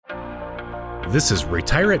This is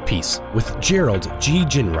Retire at Peace with Gerald G.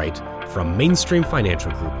 Ginwright from Mainstream Financial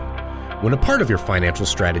Group. When a part of your financial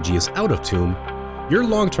strategy is out of tune, your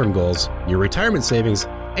long-term goals, your retirement savings,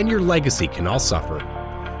 and your legacy can all suffer.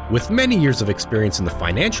 With many years of experience in the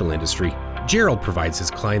financial industry, Gerald provides his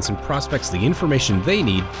clients and prospects the information they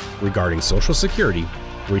need regarding Social Security,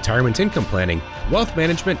 retirement income planning, wealth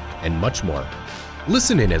management, and much more.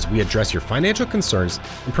 Listen in as we address your financial concerns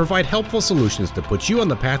and provide helpful solutions to put you on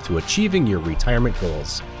the path to achieving your retirement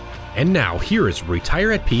goals. And now, here is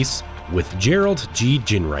Retire at Peace with Gerald G.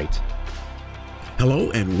 Ginwright.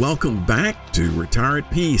 Hello and welcome back to Retire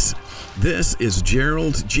at Peace. This is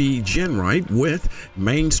Gerald G. Ginwright with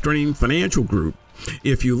Mainstream Financial Group.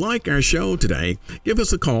 If you like our show today, give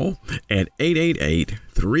us a call at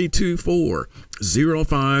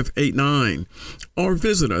 888-324-0589 or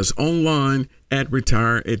visit us online at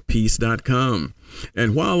retireatpeace.com.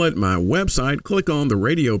 And while at my website, click on the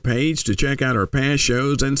radio page to check out our past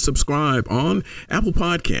shows and subscribe on Apple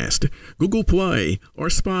Podcast, Google Play, or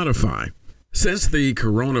Spotify. Since the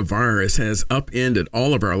coronavirus has upended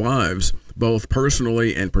all of our lives, both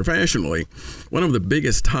personally and professionally, one of the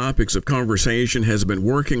biggest topics of conversation has been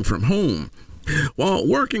working from home. While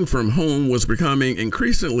working from home was becoming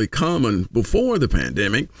increasingly common before the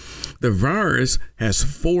pandemic, the virus has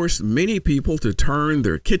forced many people to turn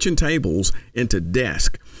their kitchen tables into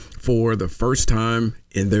desks for the first time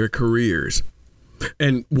in their careers.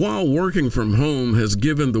 And while working from home has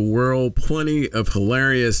given the world plenty of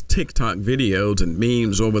hilarious TikTok videos and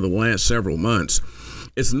memes over the last several months,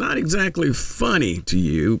 it's not exactly funny to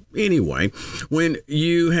you anyway when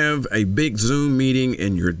you have a big Zoom meeting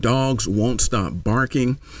and your dogs won't stop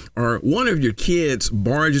barking, or one of your kids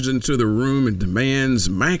barges into the room and demands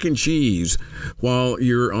mac and cheese while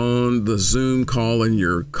you're on the Zoom call and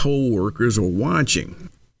your coworkers are watching.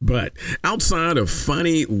 But outside of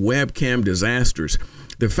funny webcam disasters,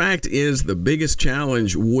 the fact is the biggest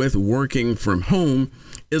challenge with working from home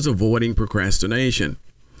is avoiding procrastination.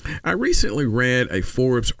 I recently read a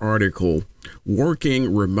Forbes article,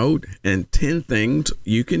 Working Remote and 10 Things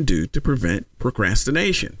You Can Do to Prevent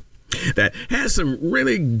Procrastination, that has some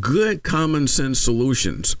really good common sense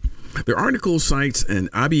solutions. The article cites an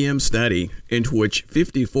IBM study in which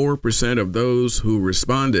 54% of those who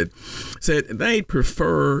responded said they'd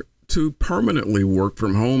prefer to permanently work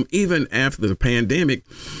from home even after the pandemic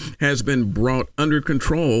has been brought under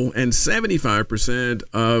control, and 75%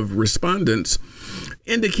 of respondents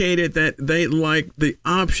indicated that they like the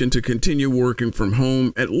option to continue working from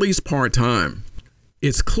home at least part-time.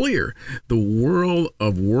 It's clear the world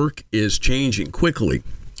of work is changing quickly.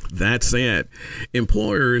 That said,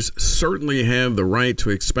 employers certainly have the right to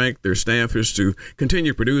expect their staffers to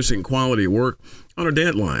continue producing quality work on a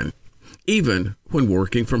deadline, even when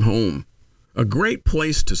working from home. A great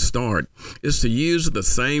place to start is to use the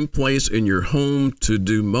same place in your home to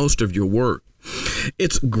do most of your work.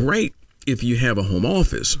 It's great if you have a home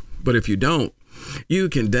office, but if you don't, you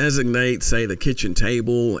can designate, say, the kitchen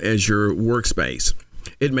table as your workspace.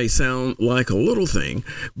 It may sound like a little thing,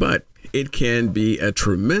 but it can be a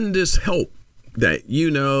tremendous help that you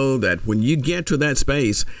know that when you get to that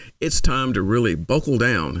space, it's time to really buckle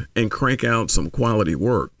down and crank out some quality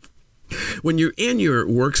work. When you're in your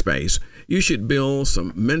workspace, you should build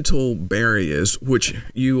some mental barriers, which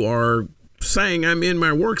you are saying, I'm in my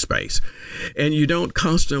workspace, and you don't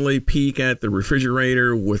constantly peek at the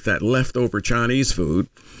refrigerator with that leftover Chinese food.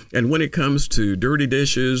 And when it comes to dirty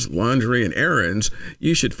dishes, laundry, and errands,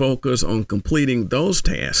 you should focus on completing those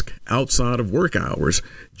tasks outside of work hours,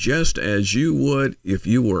 just as you would if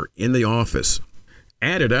you were in the office.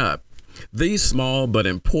 Added up, these small but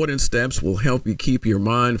important steps will help you keep your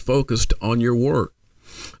mind focused on your work.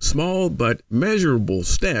 Small but measurable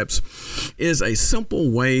steps is a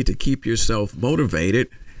simple way to keep yourself motivated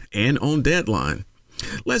and on deadline.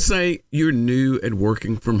 Let's say you're new at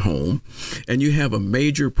working from home and you have a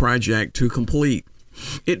major project to complete.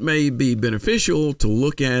 It may be beneficial to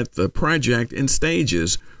look at the project in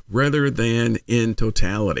stages rather than in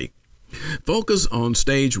totality. Focus on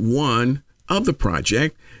stage 1 of the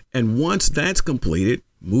project, and once that's completed,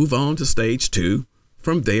 move on to stage 2.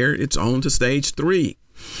 From there, it's on to stage 3.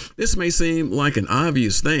 This may seem like an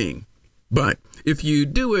obvious thing, but if you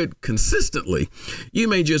do it consistently, you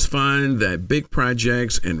may just find that big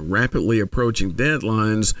projects and rapidly approaching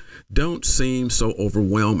deadlines don't seem so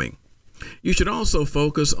overwhelming. You should also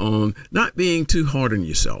focus on not being too hard on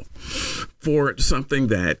yourself for something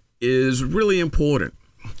that is really important.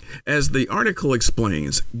 As the article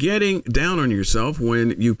explains, getting down on yourself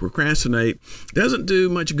when you procrastinate doesn't do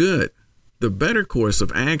much good. The better course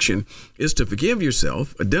of action is to forgive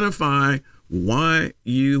yourself, identify why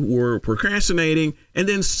you were procrastinating, and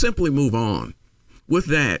then simply move on. With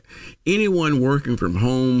that, anyone working from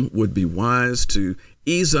home would be wise to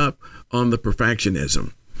ease up on the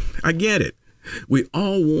perfectionism. I get it. We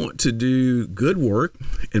all want to do good work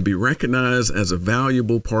and be recognized as a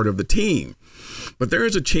valuable part of the team. But there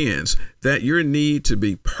is a chance that your need to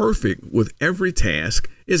be perfect with every task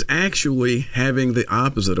is actually having the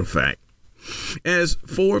opposite effect. As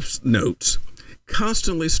Forbes notes,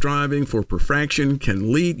 constantly striving for perfection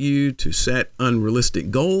can lead you to set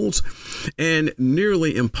unrealistic goals and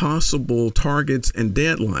nearly impossible targets and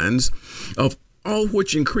deadlines, of all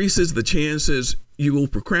which increases the chances you will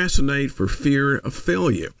procrastinate for fear of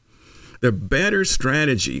failure. The better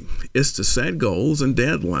strategy is to set goals and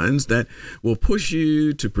deadlines that will push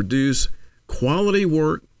you to produce quality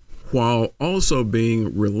work while also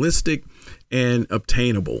being realistic and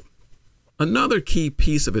obtainable. Another key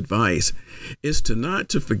piece of advice is to not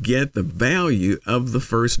to forget the value of the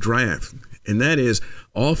first draft, and that is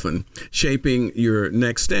often shaping your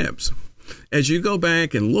next steps. As you go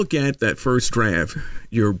back and look at that first draft,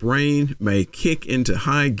 your brain may kick into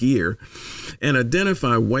high gear and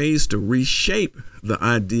identify ways to reshape the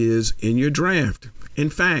ideas in your draft. In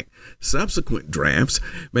fact, subsequent drafts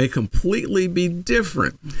may completely be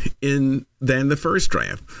different than the first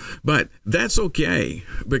draft. But that's okay,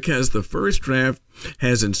 because the first draft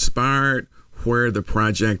has inspired where the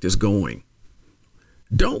project is going.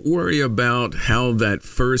 Don't worry about how that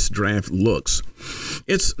first draft looks.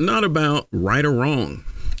 It's not about right or wrong.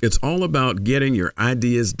 It's all about getting your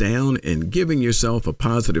ideas down and giving yourself a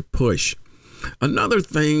positive push. Another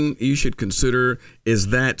thing you should consider is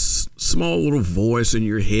that small little voice in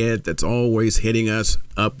your head that's always hitting us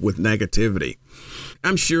up with negativity.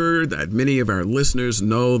 I'm sure that many of our listeners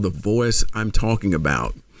know the voice I'm talking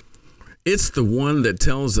about. It's the one that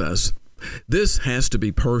tells us, this has to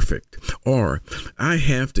be perfect, or I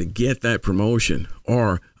have to get that promotion,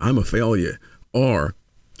 or I'm a failure, or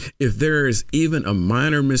if there is even a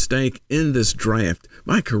minor mistake in this draft,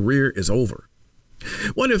 my career is over.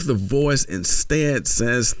 What if the voice instead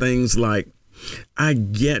says things like, I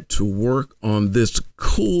get to work on this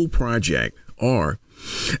cool project, or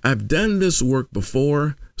I've done this work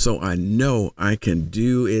before, so I know I can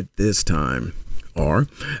do it this time. Or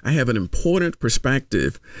I have an important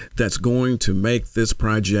perspective that's going to make this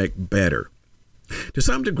project better. To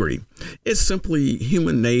some degree, it's simply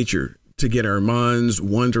human nature to get our minds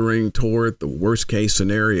wandering toward the worst case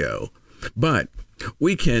scenario. But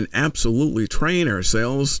we can absolutely train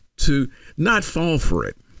ourselves to not fall for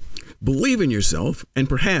it. Believe in yourself, and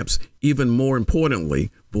perhaps even more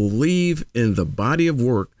importantly, believe in the body of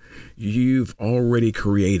work you've already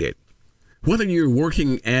created. Whether you're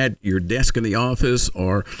working at your desk in the office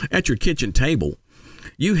or at your kitchen table,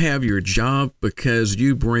 you have your job because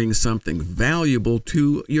you bring something valuable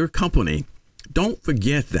to your company. Don't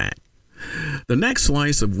forget that. The next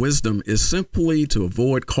slice of wisdom is simply to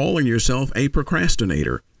avoid calling yourself a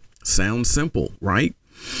procrastinator. Sounds simple, right?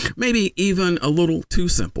 Maybe even a little too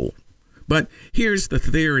simple. But here's the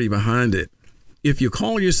theory behind it. If you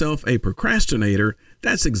call yourself a procrastinator,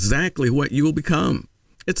 that's exactly what you will become.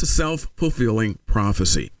 It's a self-fulfilling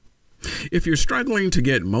prophecy. If you're struggling to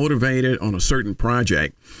get motivated on a certain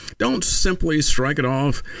project, don't simply strike it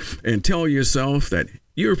off and tell yourself that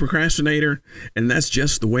you're a procrastinator and that's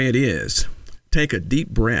just the way it is. Take a deep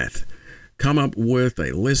breath, come up with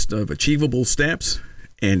a list of achievable steps,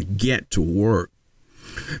 and get to work.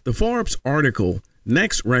 The Forbes article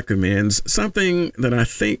next recommends something that I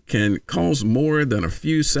think can cause more than a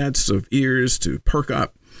few sets of ears to perk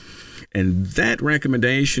up. And that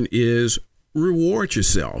recommendation is reward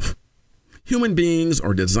yourself. Human beings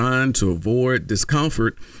are designed to avoid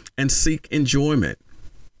discomfort and seek enjoyment.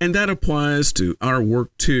 And that applies to our work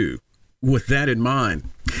too. With that in mind,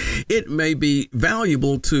 it may be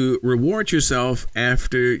valuable to reward yourself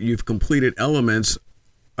after you've completed elements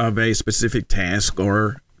of a specific task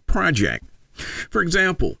or project. For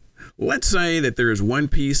example, let's say that there is one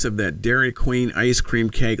piece of that Dairy Queen ice cream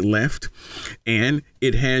cake left, and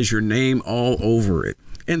it has your name all over it.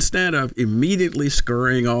 Instead of immediately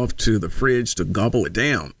scurrying off to the fridge to gobble it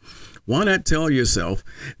down, why not tell yourself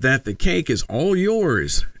that the cake is all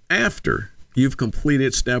yours after you've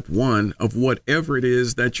completed step one of whatever it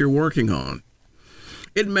is that you're working on?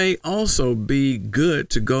 It may also be good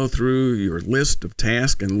to go through your list of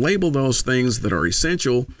tasks and label those things that are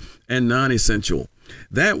essential and non-essential.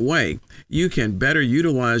 That way, you can better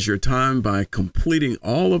utilize your time by completing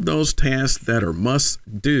all of those tasks that are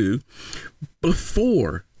must-do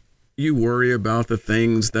before you worry about the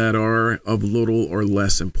things that are of little or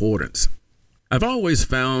less importance. I've always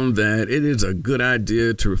found that it is a good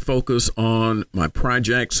idea to focus on my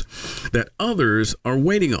projects that others are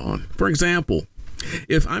waiting on. For example,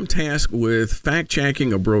 if I'm tasked with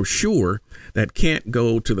fact-checking a brochure that can't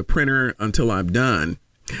go to the printer until I'm done,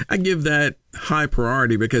 I give that high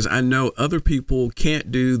priority because I know other people can't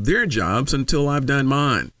do their jobs until I've done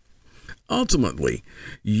mine. Ultimately,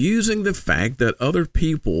 using the fact that other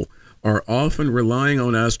people are often relying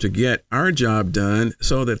on us to get our job done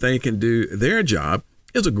so that they can do their job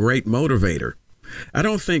is a great motivator. I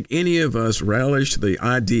don't think any of us relish the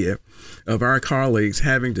idea of our colleagues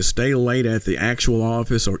having to stay late at the actual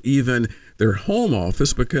office or even their home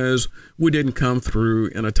office because we didn't come through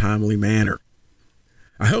in a timely manner.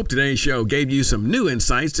 I hope today's show gave you some new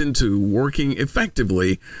insights into working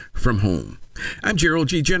effectively from home. I'm Gerald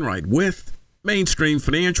G. Ginwright with Mainstream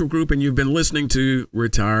Financial Group, and you've been listening to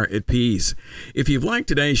Retire at Peace. If you've liked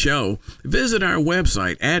today's show, visit our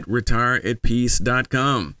website at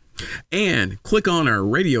retireatpeace.com and click on our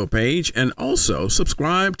radio page, and also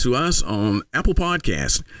subscribe to us on Apple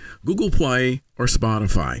Podcasts, Google Play, or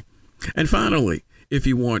Spotify. And finally, if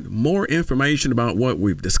you want more information about what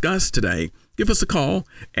we've discussed today, give us a call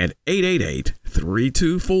at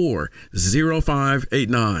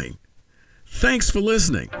 888-324-0589. Thanks for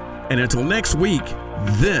listening. And until next week,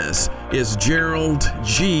 this is Gerald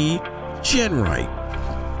G. Ginwright.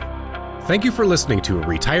 Thank you for listening to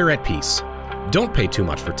Retire at Peace. Don't pay too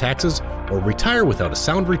much for taxes or retire without a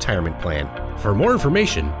sound retirement plan. For more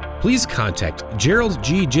information, please contact Gerald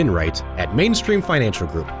G. Ginwright at Mainstream Financial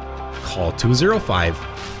Group. Call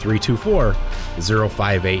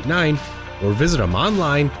 205-324-0589 or visit them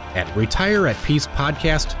online at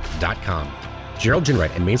retireatpeacepodcast.com. Gerald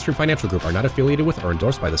Ginwright and Mainstream Financial Group are not affiliated with or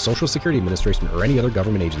endorsed by the Social Security Administration or any other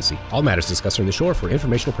government agency. All matters discussed during the show are for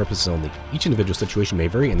informational purposes only. Each individual situation may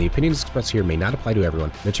vary, and the opinions expressed here may not apply to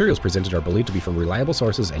everyone. Materials presented are believed to be from reliable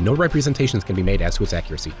sources, and no representations can be made as to its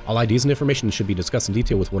accuracy. All ideas and information should be discussed in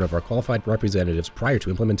detail with one of our qualified representatives prior to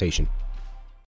implementation.